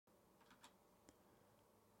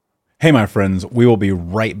Hey, my friends, we will be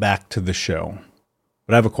right back to the show.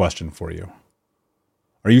 But I have a question for you.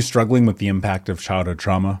 Are you struggling with the impact of childhood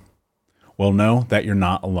trauma? Well, know that you're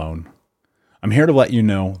not alone. I'm here to let you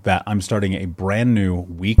know that I'm starting a brand new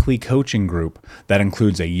weekly coaching group that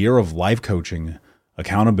includes a year of life coaching,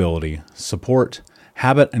 accountability, support,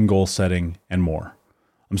 habit and goal setting, and more.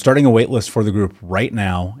 I'm starting a waitlist for the group right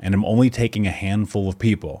now, and I'm only taking a handful of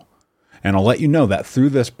people. And I'll let you know that through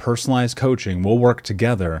this personalized coaching, we'll work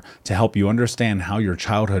together to help you understand how your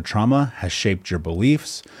childhood trauma has shaped your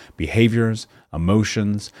beliefs, behaviors,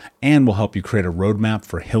 emotions, and will help you create a roadmap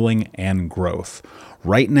for healing and growth.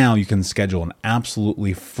 Right now, you can schedule an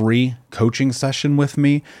absolutely free coaching session with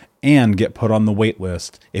me and get put on the wait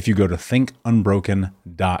list if you go to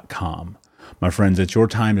thinkunbroken.com. My friends, it's your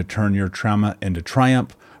time to turn your trauma into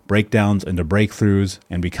triumph, breakdowns into breakthroughs,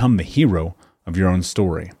 and become the hero of your own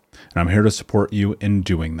story. And I'm here to support you in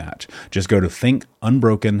doing that. Just go to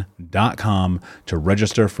thinkunbroken.com to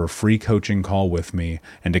register for a free coaching call with me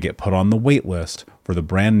and to get put on the wait list for the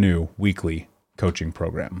brand new weekly coaching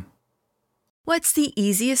program. What's the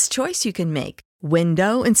easiest choice you can make?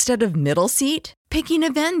 Window instead of middle seat? Picking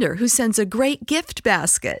a vendor who sends a great gift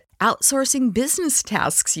basket? Outsourcing business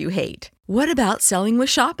tasks you hate? What about selling with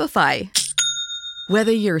Shopify?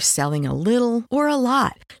 Whether you're selling a little or a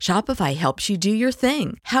lot, Shopify helps you do your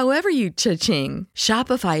thing, however you cha-ching.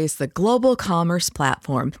 Shopify is the global commerce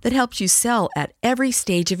platform that helps you sell at every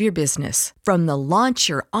stage of your business. From the launch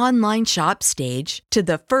your online shop stage to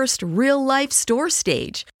the first real-life store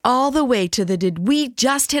stage, all the way to the did we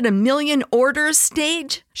just hit 1 million orders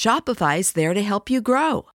stage. Shopify's there to help you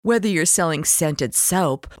grow. Whether you're selling scented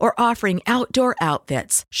soap or offering outdoor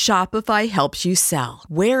outfits, Shopify helps you sell.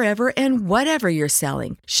 Wherever and whatever you're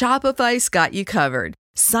selling, Shopify's got you covered.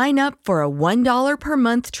 Sign up for a $1 per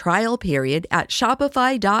month trial period at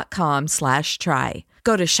shopify.com/try.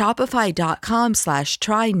 Go to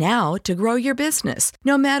shopify.com/try now to grow your business,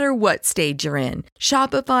 no matter what stage you're in.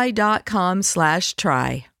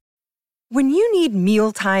 Shopify.com/try. When you need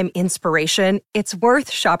mealtime inspiration, it's worth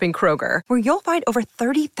shopping Kroger, where you'll find over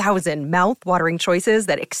 30,000 mouth-watering choices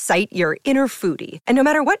that excite your inner foodie. And no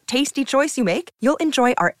matter what tasty choice you make, you'll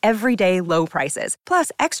enjoy our everyday low prices,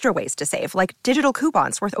 plus extra ways to save, like digital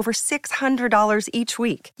coupons worth over $600 each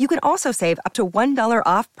week. You can also save up to $1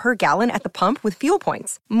 off per gallon at the pump with fuel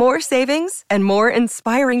points. More savings and more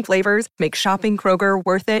inspiring flavors make shopping Kroger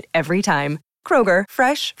worth it every time. Kroger,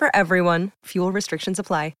 fresh for everyone. Fuel restrictions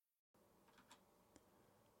apply.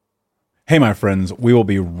 Hey, my friends, we will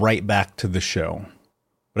be right back to the show.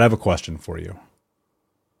 But I have a question for you.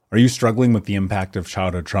 Are you struggling with the impact of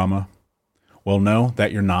childhood trauma? Well, know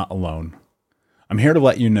that you're not alone. I'm here to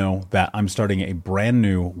let you know that I'm starting a brand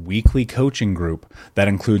new weekly coaching group that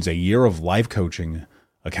includes a year of life coaching,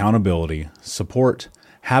 accountability, support,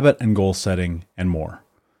 habit and goal setting, and more.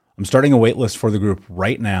 I'm starting a waitlist for the group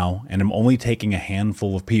right now, and I'm only taking a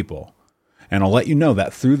handful of people. And I'll let you know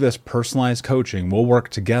that through this personalized coaching, we'll work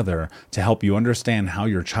together to help you understand how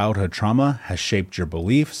your childhood trauma has shaped your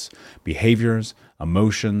beliefs, behaviors,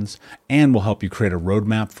 emotions, and will help you create a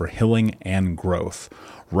roadmap for healing and growth.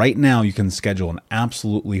 Right now, you can schedule an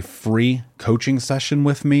absolutely free coaching session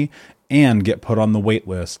with me and get put on the wait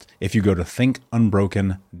list if you go to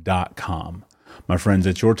thinkunbroken.com. My friends,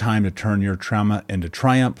 it's your time to turn your trauma into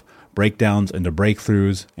triumph, breakdowns into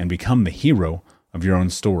breakthroughs, and become the hero of your own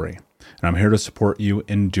story. And I'm here to support you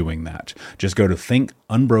in doing that. Just go to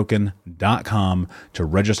thinkunbroken.com to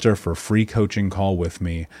register for a free coaching call with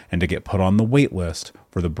me and to get put on the wait list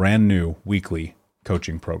for the brand new weekly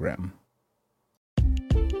coaching program.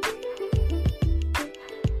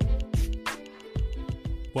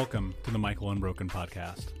 Welcome to the Michael Unbroken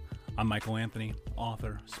podcast. I'm Michael Anthony,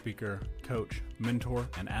 author, speaker, coach, mentor,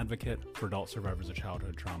 and advocate for adult survivors of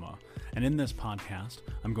childhood trauma. And in this podcast,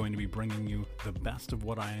 I'm going to be bringing you the best of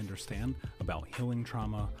what I understand about healing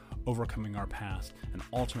trauma, overcoming our past, and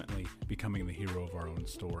ultimately becoming the hero of our own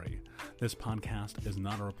story. This podcast is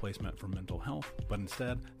not a replacement for mental health, but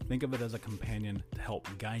instead, think of it as a companion to help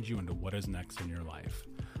guide you into what is next in your life.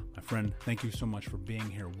 My friend, thank you so much for being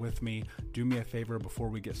here with me. Do me a favor before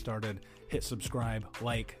we get started. Hit subscribe,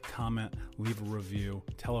 like, comment, leave a review,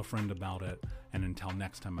 tell a friend about it. And until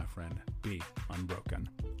next time, my friend, be unbroken.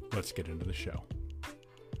 Let's get into the show.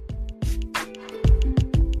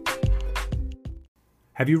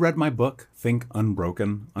 Have you read my book, Think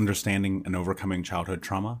Unbroken, Understanding and Overcoming Childhood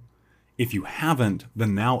Trauma? If you haven't,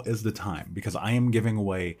 then now is the time, because I am giving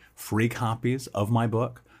away free copies of my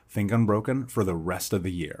book, Think Unbroken, for the rest of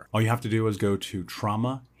the year. All you have to do is go to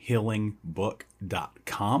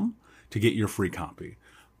traumahealingbook.com to get your free copy.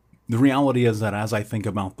 The reality is that as I think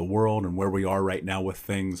about the world and where we are right now with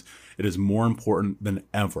things, it is more important than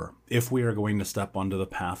ever, if we are going to step onto the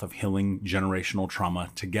path of healing generational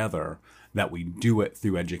trauma together, that we do it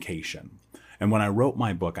through education. And when I wrote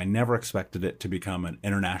my book, I never expected it to become an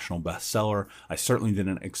international bestseller. I certainly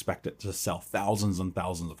didn't expect it to sell thousands and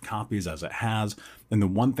thousands of copies as it has. And the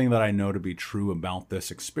one thing that I know to be true about this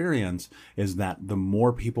experience is that the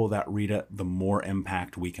more people that read it, the more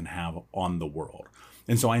impact we can have on the world.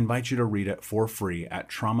 And so I invite you to read it for free at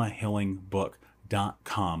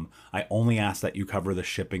traumahealingbook.com. I only ask that you cover the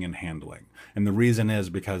shipping and handling. And the reason is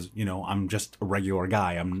because, I'm just a regular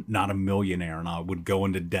guy. I'm not a millionaire, and I would go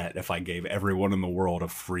into debt if I gave everyone in the world a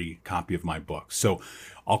free copy of my book. So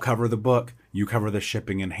I'll cover the book, you cover the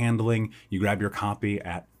shipping and handling, you grab your copy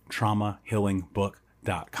at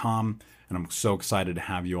traumahealingbook.com. And I'm so excited to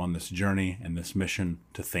have you on this journey and this mission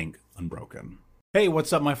to think unbroken. Hey,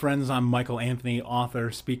 what's up, my friends? I'm Michael Anthony,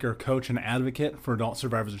 author, speaker, coach, and advocate for adult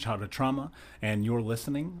survivors of childhood trauma, and you're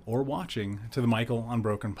listening or watching to the Michael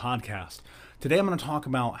Unbroken podcast. Today, I'm going to talk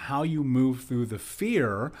about how you move through the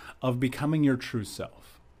fear of becoming your true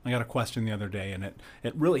self. I got a question the other day, and it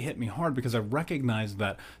really hit me hard because I recognized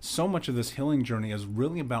that so much of this healing journey is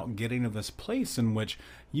really about getting to this place in which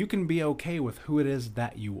you can be okay with who it is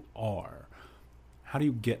that you are. How do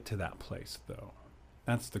you get to that place, though?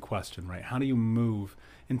 That's the question, right? How do you move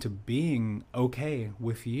into being okay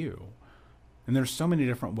with you? And there's so many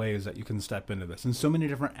different ways that you can step into this and so many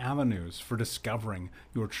different avenues for discovering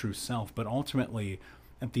your true self. But ultimately,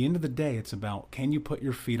 at the end of the day, it's about, can you put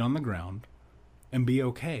your feet on the ground and be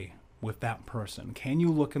okay with that person? Can you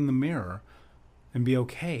look in the mirror and be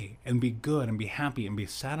okay and be good and be happy and be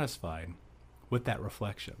satisfied with that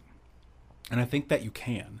reflection? And I think that you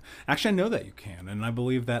can. Actually, I know that you can. And I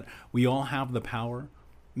believe that we all have the power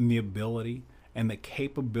and the ability and the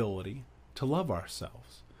capability to love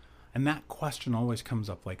ourselves. And that question always comes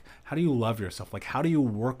up, like, how do you love yourself? Like, how do you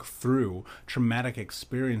work through traumatic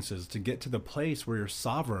experiences to get to the place where you're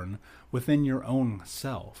sovereign within your own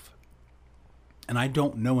self? And I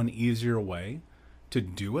don't know an easier way to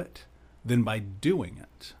do it than by doing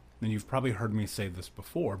it. And you've probably heard me say this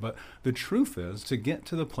before, but the truth is, to get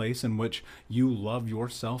to the place in which you love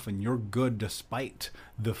yourself and you're good despite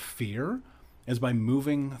the fear is by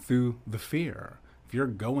moving through the fear. If you're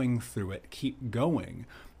going through it, keep going,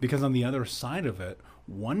 because on the other side of it,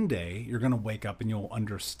 one day you're going to wake up and you'll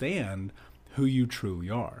understand who you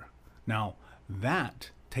truly are. Now,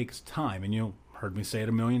 that takes time, and you'll heard me say it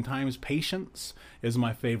a million times. Patience is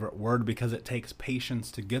my favorite word because it takes patience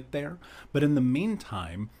to get there. But in the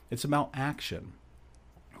meantime, it's about action.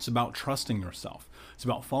 It's about trusting yourself. It's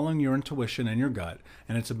about following your intuition and your gut.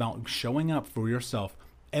 And it's about showing up for yourself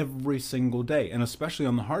every single day, and especially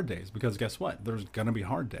on the hard days, because guess what? There's going to be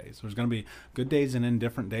hard days. There's going to be good days and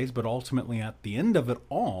indifferent days. But ultimately, at the end of it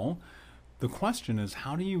all, the question is,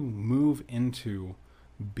 how do you move into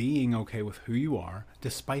being okay with who you are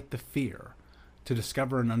despite the fear, to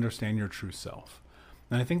discover and understand your true self?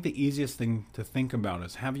 And I think the easiest thing to think about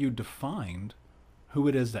is, have you defined who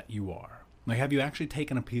it is that you are? Like, have you actually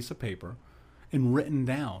taken a piece of paper and written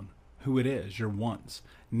down who it is, your wants,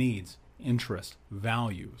 needs, interests,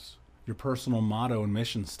 values, your personal motto and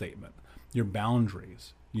mission statement, your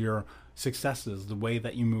boundaries, your successes, the way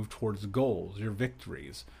that you move towards goals, your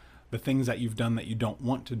victories, the things that you've done that you don't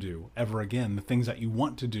want to do ever again, the things that you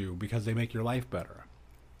want to do because they make your life better?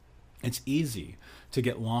 It's easy to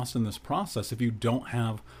get lost in this process if you don't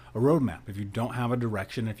have a roadmap, if you don't have a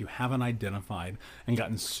direction, if you haven't identified and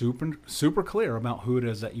gotten super clear about who it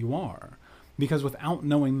is that you are. Because without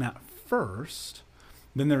knowing that first,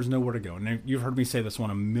 then there's nowhere to go. And you've heard me say this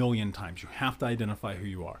one a million times. You have to identify who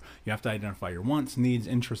you are. You have to identify your wants, needs,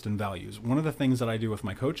 interests, and values. One of the things that I do with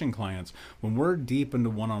my coaching clients, when we're deep into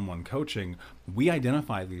one-on-one coaching, we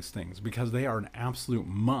identify these things because they are an absolute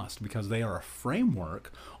must, because they are a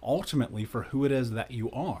framework ultimately for who it is that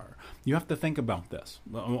you are. You have to think about this.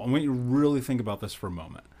 I want you to really think about this for a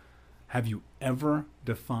moment. Have you ever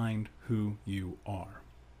defined who you are?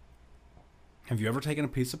 Have you ever taken a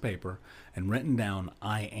piece of paper and written down,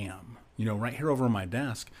 I am? Right here over on my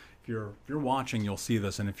desk, if you're watching, you'll see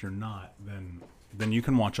this. And if you're not, then you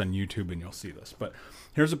can watch on YouTube and you'll see this. But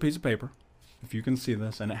here's a piece of paper, if you can see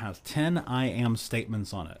this, and it has 10 I am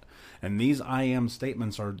statements on it. And these I am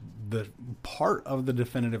statements are the part of the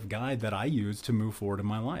definitive guide that I use to move forward in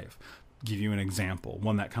my life. Give you an example,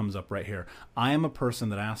 one that comes up right here. I am a person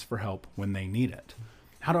that asks for help when they need it.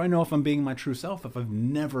 How do I know if I'm being my true self if I've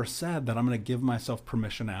never said that I'm going to give myself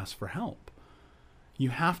permission to ask for help? You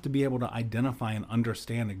have to be able to identify and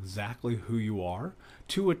understand exactly who you are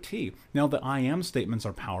to a T. Now, the I am statements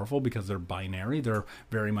are powerful because they're binary. They're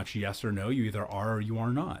very much yes or no. You either are or you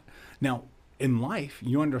are not. Now, in life,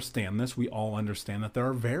 you understand this. We all understand that there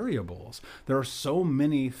are variables. There are so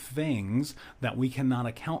many things that we cannot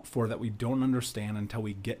account for that we don't understand until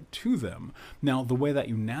we get to them. Now, the way that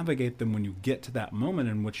you navigate them when you get to that moment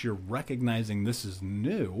in which you're recognizing this is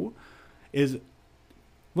new is,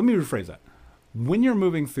 let me rephrase that. When you're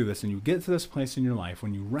moving through this and you get to this place in your life,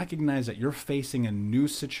 when you recognize that you're facing a new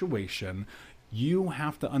situation, you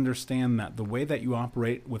have to understand that the way that you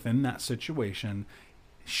operate within that situation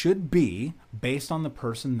should be based on the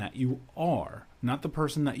person that you are, not the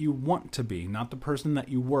person that you want to be, not the person that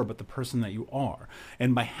you were, but the person that you are.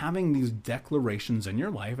 And by having these declarations in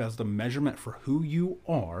your life as the measurement for who you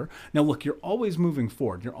are, now look, you're always moving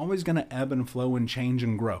forward. You're always going to ebb and flow and change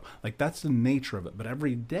and grow. Like, that's the nature of it. But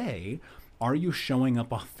every day, are you showing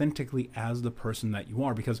up authentically as the person that you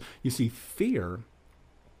are? Because you see, the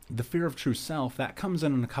fear of true self, that comes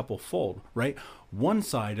in a couple fold, right? One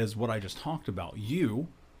side is what I just talked about. You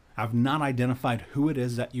have not identified who it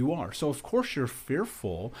is that you are. So of course you're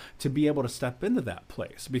fearful to be able to step into that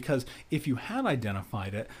place, because if you had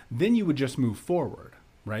identified it, then you would just move forward.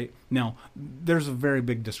 Right? Now, there's a very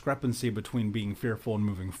big discrepancy between being fearful and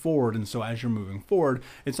moving forward. And so as you're moving forward,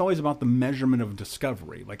 it's always about the measurement of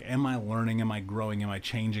discovery. Like, am I learning? Am I growing? Am I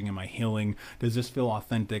changing? Am I healing? Does this feel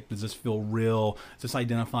authentic? Does this feel real? Is this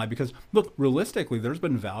identified? Because look, realistically, there's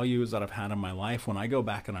been values that I've had in my life. When I go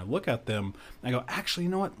back and I look at them, I go, actually,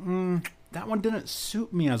 you know what? That one didn't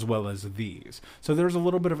suit me as well as these. So there's a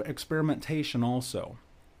little bit of experimentation also.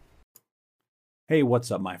 Hey, what's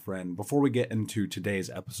up, my friend? Before we get into today's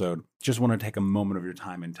episode, just want to take a moment of your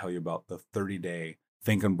time and tell you about the 30-day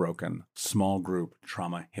Think Unbroken small group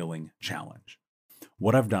trauma healing challenge.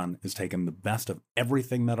 What I've done is taken the best of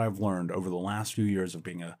everything that I've learned over the last few years of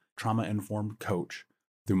being a trauma-informed coach,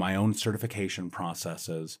 through my own certification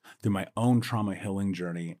processes, through my own trauma healing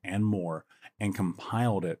journey, and more, and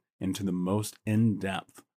compiled it into the most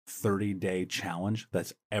in-depth 30-day challenge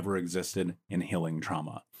that's ever existed in healing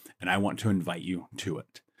trauma. And I want to invite you to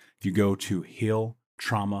it. If you go to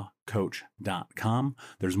healtraumacoach.com,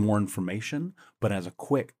 there's more information, but as a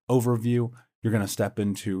quick overview, you're going to step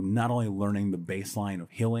into not only learning the baseline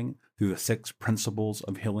of healing through the 6 principles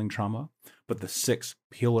of healing trauma, but the 6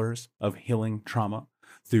 pillars of healing trauma,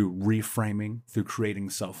 through reframing, through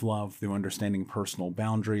creating self-love, through understanding personal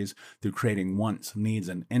boundaries, through creating wants, needs,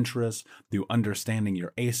 and interests, through understanding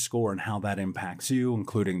your ACE score and how that impacts you,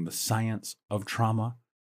 including the science of trauma,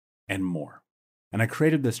 and more. And I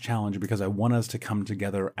created this challenge because I want us to come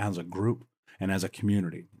together as a group and as a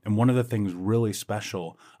community. And one of the things really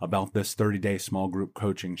special about this 30-day small group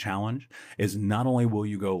coaching challenge is not only will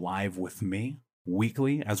you go live with me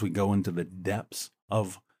weekly as we go into the depths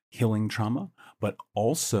of healing trauma, but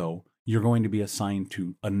also you're going to be assigned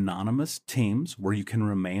to anonymous teams where you can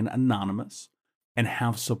remain anonymous and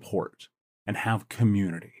have support and have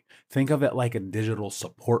community. Think of it like a digital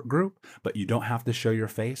support group, but you don't have to show your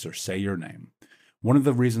face or say your name. One of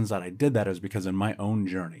the reasons that I did that is because in my own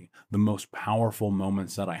journey, the most powerful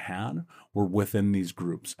moments that I had were within these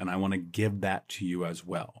groups, and I want to give that to you as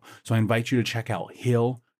well. So I invite you to check out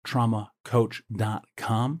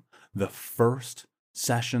healtraumacoach.com. The first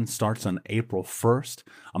session starts on April 1st.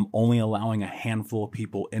 I'm only allowing a handful of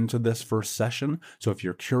people into this first session. So if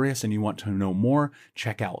you're curious and you want to know more,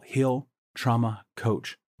 check out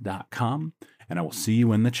healtraumacoach.com, and I will see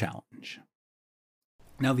you in the challenge.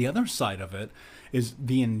 Now, the other side of it is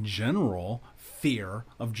the in general fear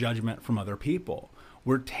of judgment from other people.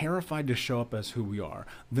 We're terrified to show up as who we are.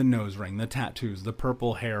 The nose ring, the tattoos, the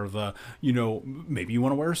purple hair, maybe you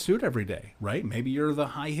want to wear a suit every day, right? Maybe you're the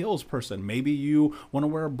high heels person. Maybe you want to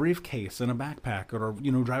wear a briefcase and a backpack, or,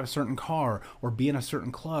 drive a certain car, or be in a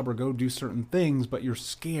certain club, or go do certain things, but you're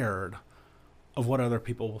scared of what other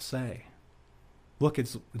people will say. Look,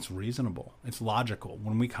 it's reasonable. It's logical.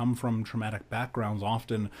 When we come from traumatic backgrounds,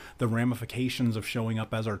 often the ramifications of showing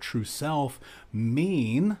up as our true self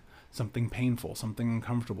mean something painful, something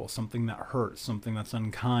uncomfortable, something that hurts, something that's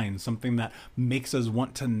unkind, something that makes us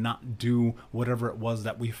want to not do whatever it was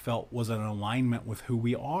that we felt was in alignment with who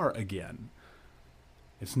we are again.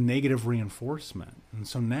 It's negative reinforcement. And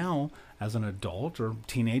so now, as an adult or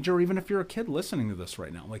teenager, or even if you're a kid listening to this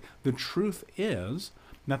right now, the truth is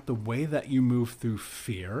that the way that you move through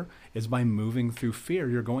fear is by moving through fear.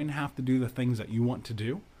 You're going to have to do the things that you want to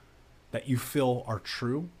do, that you feel are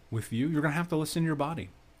true with you. You're going to have to listen to your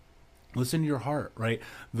body. Listen to your heart, right?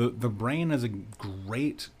 The brain is a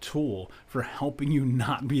great tool for helping you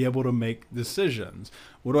not be able to make decisions.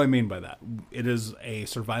 What do I mean by that? It is a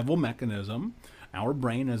survival mechanism. Our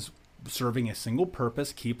brain is serving a single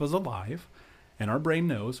purpose, keep us alive. And our brain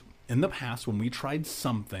knows in the past when we tried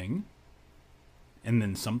something and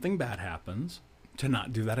then something bad happens, to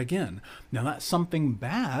not do that again. Now that something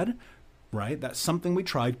bad, right? That something we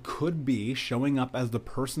tried could be showing up as the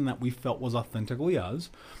person that we felt was authentically us.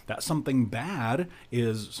 That something bad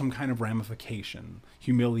is some kind of ramification,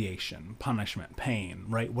 humiliation, punishment, pain,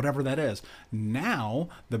 right? Whatever that is. Now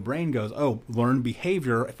the brain goes, oh, learned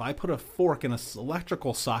behavior. If I put a fork in an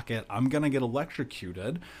electrical socket, I'm going to get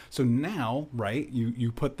electrocuted. So now, right,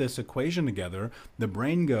 you put this equation together. The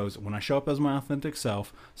brain goes, when I show up as my authentic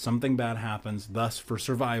self, something bad happens. Thus, for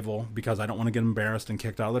survival, because I don't want to get embarrassed and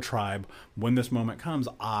kicked out of the tribe, when this moment comes,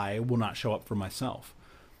 I will not show up for myself.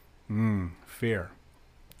 Fear,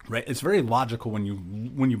 right? It's very logical when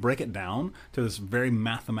you break it down to this very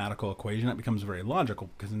mathematical equation. It becomes very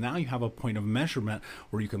logical because now you have a point of measurement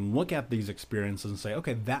where you can look at these experiences and say,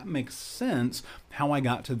 okay, that makes sense how I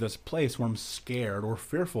got to this place where I'm scared or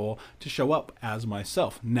fearful to show up as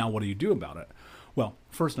myself. Now, what do you do about it? Well,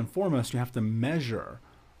 first and foremost, you have to measure.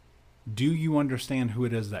 Do you understand who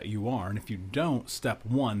it is that you are? And if you don't, step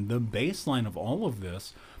one, the baseline of all of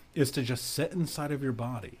this is to just sit inside of your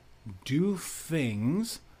body. Do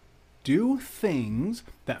things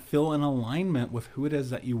that feel in alignment with who it is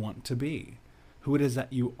that you want to be, who it is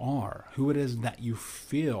that you are, who it is that you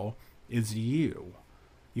feel is you.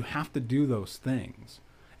 You have to do those things.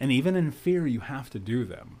 And even in fear, you have to do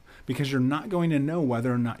them because you're not going to know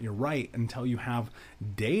whether or not you're right until you have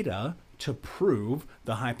data to prove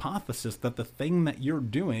the hypothesis that the thing that you're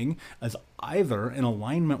doing is either in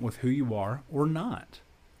alignment with who you are or not.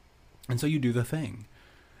 And so you do the thing.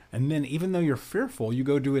 And then even though you're fearful, you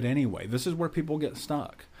go do it anyway. This is where people get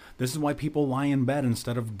stuck. This is why people lie in bed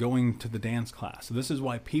instead of going to the dance class. This is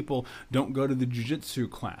why people don't go to the jiu-jitsu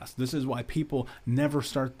class. This is why people never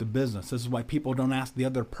start the business. This is why people don't ask the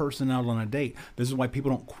other person out on a date. This is why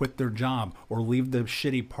people don't quit their job or leave the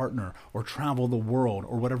shitty partner or travel the world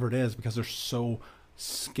or whatever it is, because they're so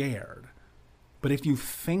scared. But if you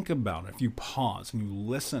think about it, if you pause and you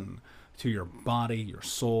listen to your body, your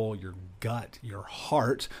soul, your gut, your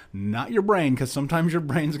heart, not your brain, because sometimes your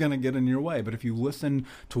brain's going to get in your way. But if you listen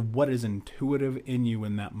to what is intuitive in you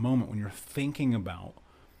in that moment when you're thinking about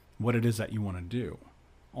what it is that you want to do,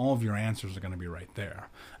 all of your answers are going to be right there.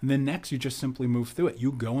 And then next, you just simply move through it.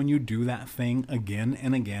 You go and you do that thing again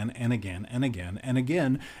and again and again and again and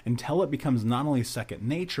again until it becomes not only second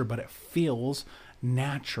nature, but it feels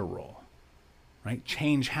natural. Right?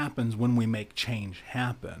 Change happens when we make change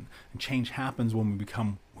happen. And change happens when we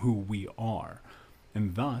become who we are.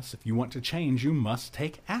 And thus, if you want to change, you must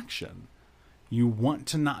take action. You want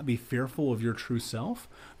to not be fearful of your true self,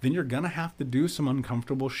 then you're going to have to do some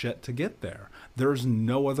uncomfortable shit to get there. There's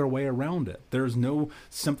no other way around it. There's no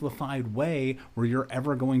simplified way where you're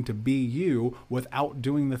ever going to be you without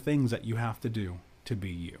doing the things that you have to do to be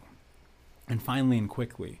you. And finally and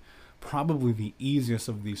quickly, probably the easiest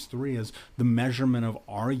of these three is the measurement of,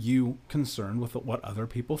 are you concerned with what other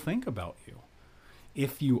people think about you?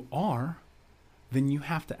 If you are, then you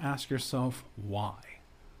have to ask yourself why.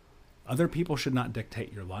 Other people should not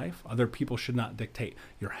dictate your life. Other people should not dictate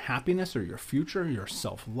your happiness or your future, your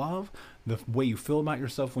self-love, the way you feel about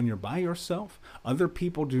yourself when you're by yourself. Other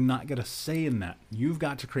people do not get a say in that. You've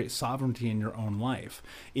got to create sovereignty in your own life.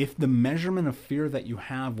 If the measurement of fear that you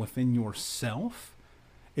have within yourself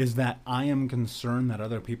is that I am concerned that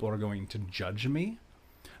other people are going to judge me,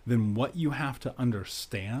 then what you have to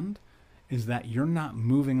understand is that you're not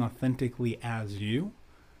moving authentically as you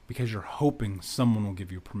because you're hoping someone will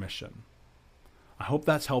give you permission. I hope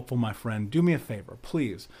that's helpful, my friend. Do me a favor,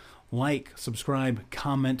 please. Like, subscribe,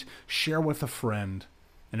 comment, share with a friend.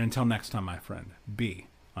 And until next time, my friend, be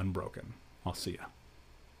unbroken. I'll see ya.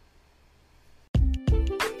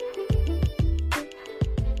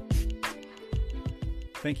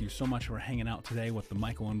 Thank you so much for hanging out today with the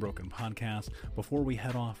Michael Unbroken podcast. Before we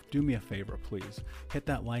head off, do me a favor, please. Hit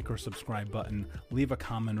that like or subscribe button, leave a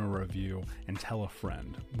comment or review, and tell a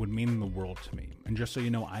friend. It would mean the world to me. And just so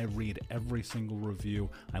you know, I read every single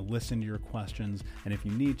review. I listen to your questions. And if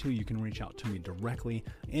you need to, you can reach out to me directly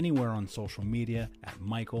anywhere on social media at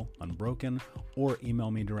Michael Unbroken, or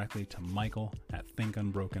email me directly to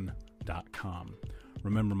michael@thinkunbroken.com.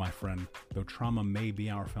 Remember, my friend, though trauma may be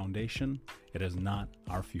our foundation, it is not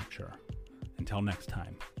our future. Until next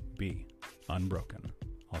time, be unbroken.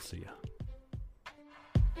 I'll see ya.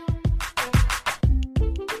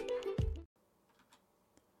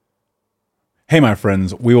 Hey, my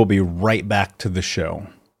friends, we will be right back to the show.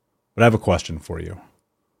 But I have a question for you.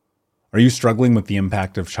 Are you struggling with the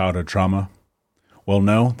impact of childhood trauma? Well,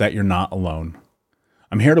 know that you're not alone.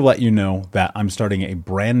 I'm here to let you know that I'm starting a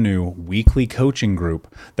brand new weekly coaching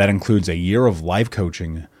group that includes a year of life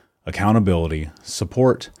coaching, accountability,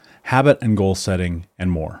 support, habit and goal setting,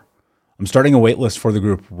 and more. I'm starting a waitlist for the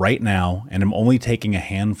group right now, and I'm only taking a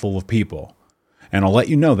handful of people. And I'll let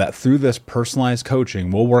you know that through this personalized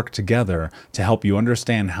coaching, we'll work together to help you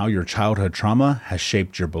understand how your childhood trauma has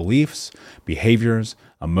shaped your beliefs, behaviors,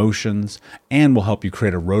 emotions, and will help you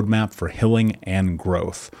create a roadmap for healing and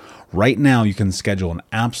growth. Right now, you can schedule an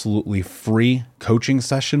absolutely free coaching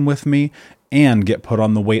session with me and get put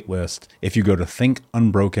on the wait list if you go to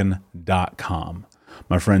thinkunbroken.com.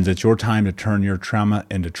 My friends, it's your time to turn your trauma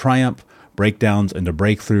into triumph, breakdowns into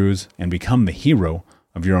breakthroughs, and become the hero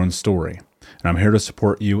of your own story. And I'm here to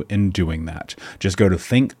support you in doing that. Just go to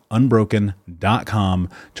thinkunbroken.com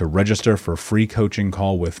to register for a free coaching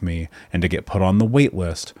call with me and to get put on the wait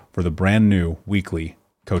list for the brand new weekly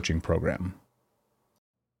coaching program.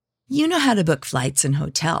 You know how to book flights and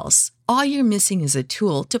hotels. All you're missing is a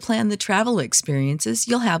tool to plan the travel experiences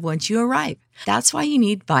you'll have once you arrive. That's why you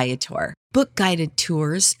need Viator. Book guided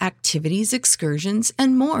tours, activities, excursions,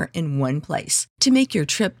 and more in one place to make your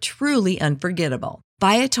trip truly unforgettable.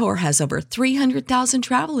 Viator has over 300,000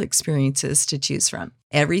 travel experiences to choose from.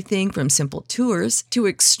 Everything from simple tours to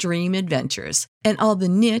extreme adventures and all the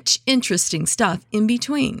niche, interesting stuff in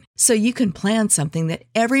between. So you can plan something that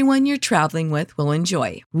everyone you're traveling with will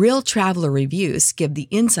enjoy. Real traveler reviews give the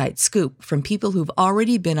inside scoop from people who've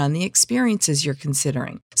already been on the experiences you're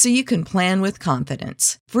considering. So you can plan with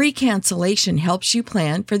confidence. Free cancellation helps you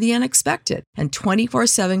plan for the unexpected. And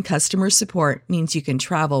 24/7 customer support means you can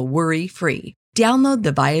travel worry-free. Download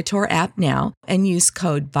the Viator app now and use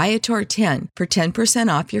code Viator10 for 10%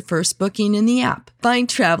 off your first booking in the app. Find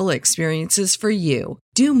travel experiences for you.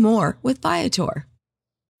 Do more with Viator.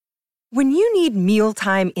 When you need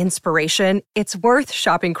mealtime inspiration, it's worth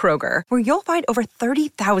shopping Kroger, where you'll find over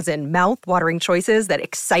 30,000 mouth-watering choices that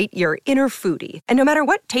excite your inner foodie. And no matter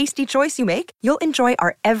what tasty choice you make, you'll enjoy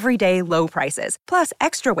our everyday low prices, plus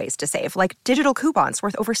extra ways to save, like digital coupons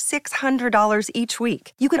worth over $600 each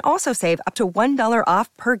week. You can also save up to $1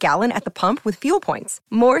 off per gallon at the pump with fuel points.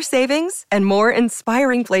 More savings and more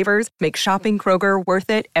inspiring flavors make shopping Kroger worth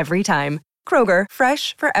it every time. Kroger,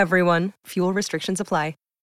 fresh for everyone. Fuel restrictions apply.